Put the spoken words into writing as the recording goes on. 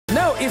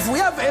Now, if we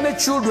have any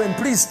children,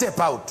 please step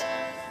out.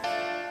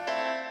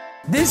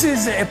 This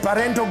is a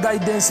parental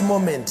guidance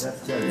moment.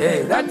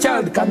 Hey, that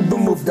child can be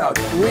moved out.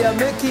 We are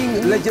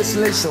making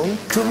legislation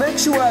to make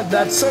sure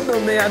that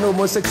sodomy and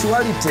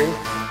homosexuality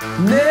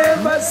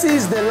never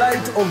sees the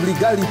light of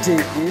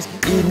legality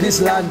in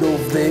this land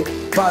of the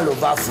Pearl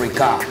of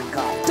Africa.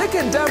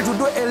 Taking time to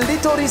do a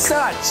little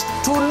research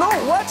to know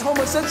what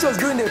homosexuals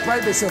do in the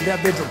privacy of their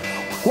bedroom.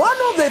 One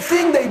of the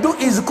things they do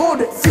is called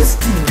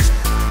fisting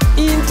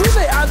into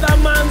the other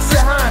man's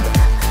hand.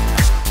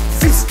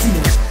 Fisting.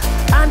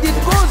 And it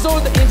goes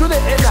on into the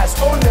anus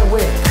all the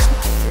way.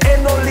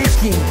 Anal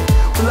leaking,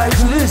 like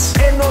this.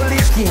 Anal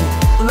leaking,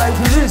 like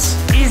this.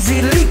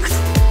 Easy leaked,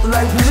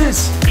 like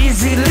this.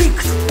 Easy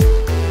leaked.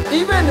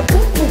 Even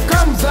poo-poo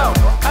comes out,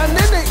 and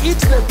then they eat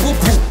the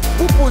poo-poo.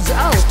 Poo-poo's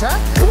out, huh?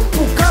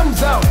 Poo-poo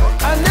comes out,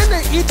 and then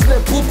they eat the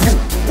poo-poo.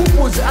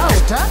 Poo-poo's out,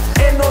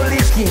 huh? Anal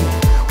leaking,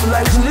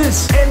 like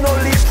this. Anal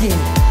leaking,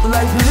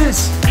 like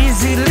this.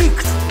 Easy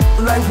leaked,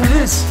 like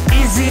this.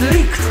 Easy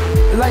leaked.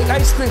 Like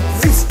ice cream,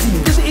 fisting.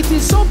 It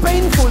is so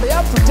painful, they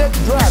have to take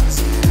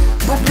drugs,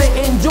 but they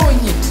enjoy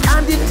it.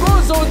 And it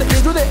goes on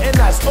into the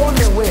anus all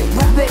the way,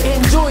 but they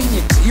enjoy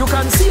it. You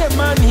can see a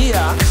man here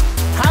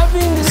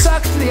having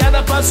sucked the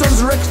other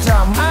person's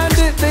rectum, and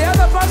the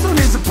other person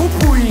is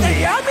poo-pooing.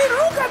 Hey, I mean,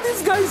 look at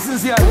these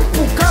guys here.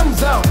 Poo-poo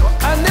comes out,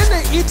 and then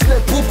they eat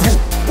the poo-poo.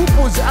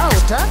 Poo-poo's out,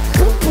 huh?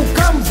 Poo-poo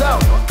comes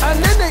out,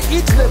 and then they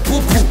eat the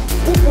poo-poo.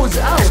 Poo-poo's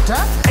out,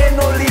 huh?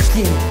 Anal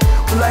leaking,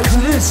 like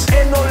this.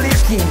 Anal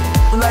leaking,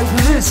 like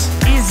this.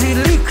 Easy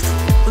leaked,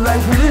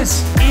 like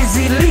this.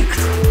 Easy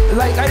leaked,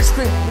 like ice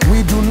cream.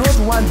 We do not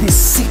want this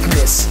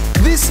sickness.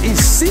 This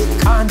is sick,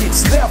 and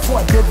it's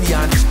therefore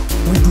deviant.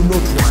 We do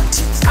not want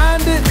it.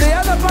 And the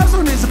other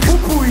person is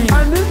poo-pooing,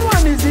 and this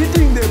one is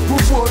eating the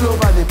poo-poo all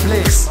over the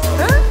place.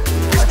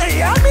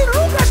 Hey, I mean,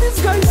 look at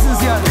these guys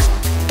here.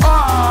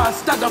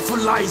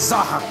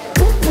 Staggerfulizer.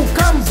 Poo-poo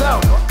comes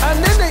out,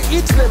 and then they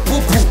eat the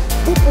poo-poo.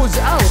 Poo-poo's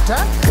out,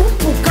 huh?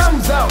 Poo-poo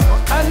comes out,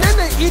 and then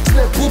they eat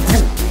the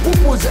poo-poo.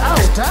 Poo-poo's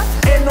out,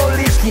 huh? Anal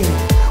leaking,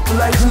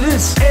 like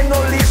this.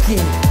 Anal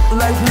leaking,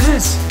 like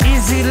this.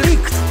 Easy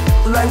leaked,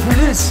 like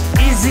this.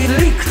 Easy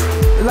leaked,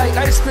 like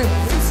ice cream.